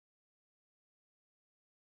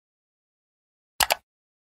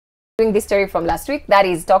Doing this story from last week that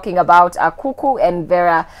is talking about Akuku and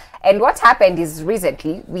Vera. And what happened is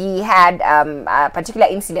recently we had a particular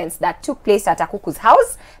incident that took place at Akuku's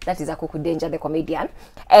house. That is Akuku Danger, the comedian.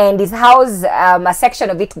 And his house, a section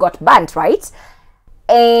of it got burnt, right?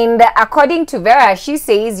 And according to Vera, she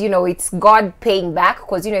says, you know, it's God paying back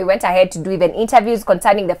because, you know, he went ahead to do even interviews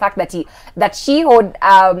concerning the fact that she owed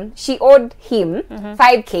him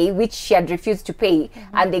 5K, which she had refused to pay.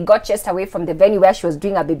 And they got chased away from the venue where she was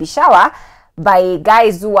doing a baby shower by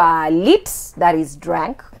guys who are lit, that is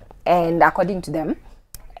drunk, and according to them.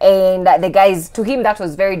 And the guys, to him, that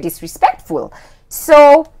was very disrespectful.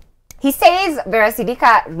 So he says Vera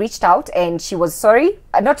Sidika reached out and she was sorry.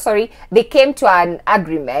 Not sorry. They came to an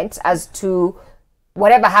agreement as to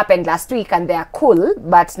whatever happened last week and they're cool.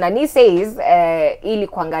 But Nani says, ili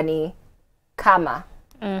kwangani kama.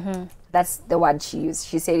 That's the word she used.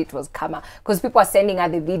 She said it was karma. Because people are sending her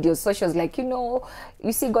the videos. So she was like, you know,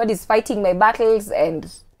 you see God is fighting my battles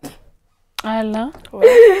and... Allah.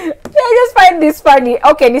 I just find this funny.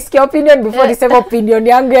 Okay, nisikia opinion before the same opinion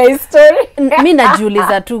yangu ya story. Mimi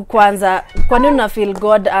najiuliza tu kwanza, kwa nini una feel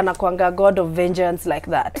God anakuanga God of vengeance like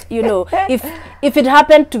that? You know, if it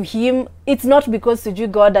happened to him, it's not because sijui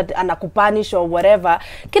God that anakupunish or whatever.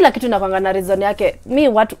 Kila kitu inakuanga na reason yake. Mi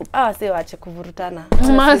watu say wache kuvurutana.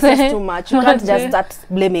 This is too much. You can't just start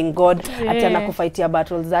blaming God ati anakufaitia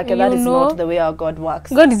battles zake. That is not the way our God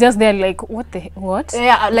works. God is just there like, what?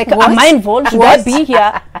 Yeah, like, am I involved? Should I be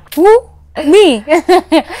here? Who? Me?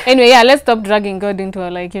 Anyway, yeah, let's stop dragging God into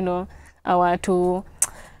like, you know, our two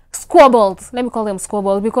squabbles. Let me call them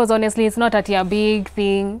squabbles because honestly, it's not a big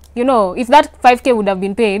thing. You know, if that 5K would have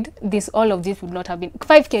been paid, all of this would not have been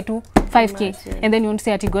 5K to 5K. Imagine. And then you won't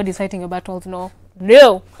say that God is fighting your battles. No.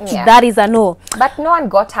 That is a no. But no one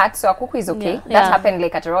got hurt, so Akuku is okay. That happened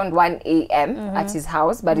like at around 1 a.m. at his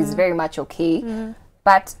house, but it's very much okay.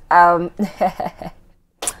 But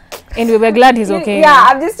and we were glad he's okay. Yeah,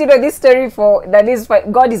 I'm just, you know, this story for that is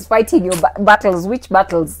God is fighting your battles. Which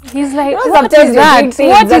battles? He's like, you know, sometimes you're doing things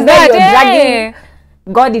what is that? You're dragging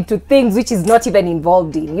God into things which is not even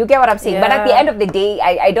involved in. You get what I'm saying? Yeah. But at the end of the day,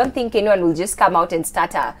 I don't think anyone will just come out and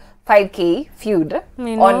start a 5K feud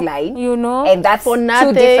online. You know, and that's for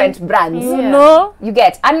two different brands. You know, you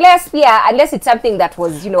get unless it's something that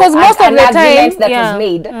was, you know, because most of the agreement time that was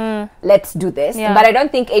made. Let's do this. But I don't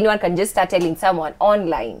think anyone can just start telling someone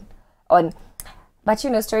online. But you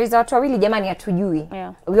know, stories are really jamani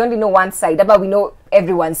hatujui. We only know one side, but we know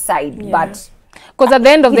everyone's side. But because at the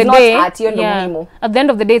end of the day, at the end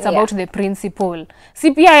of the day, it's about the principle.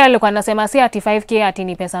 Si pia yale kwa nasema si ati 5K ati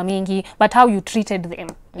ni pesa mingi, but how you treated them.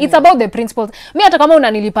 It's about the principles. Mi hata kama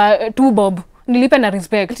unanilipa 2 bob, nilipe na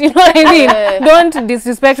respect. You know what I mean? Don't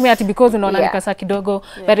disrespect me ati because unaona ni pesa kidogo.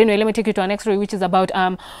 But anyway, let me take you to our next story, which is about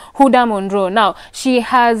Huda Monroe. Now, she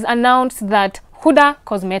has announced that Huda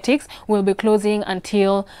Cosmetics will be closing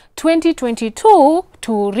until 2022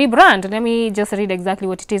 to rebrand. Let me just read exactly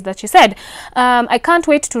what it is that she said. I can't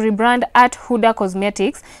wait to rebrand at Huda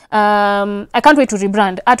Cosmetics. I can't wait to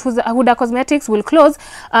rebrand at Huda Cosmetics will close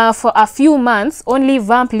for a few months. Only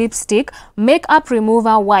Vamp lipstick, makeup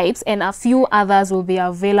remover wipes, and a few others will be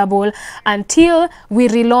available until we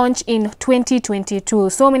relaunch in 2022.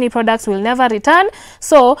 So many products will never return.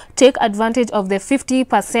 So take advantage of the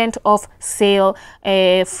 50% off sale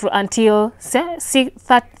until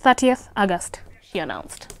 30th August. She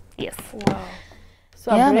announced. Yes. Wow.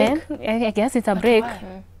 So a break? Man, I guess it's a break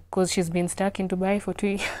because she's been stuck in Dubai for 2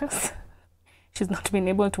 years. She's not been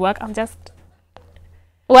able to work. I'm just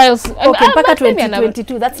okay, mpaka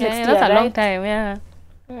 2022. That's next year, that's a long right? time. Yeah.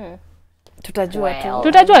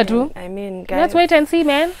 Tutajua tu. I mean, guys, let's wait and see,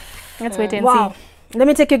 man. Let's wait and see. Let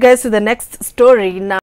me take you guys to the next story now.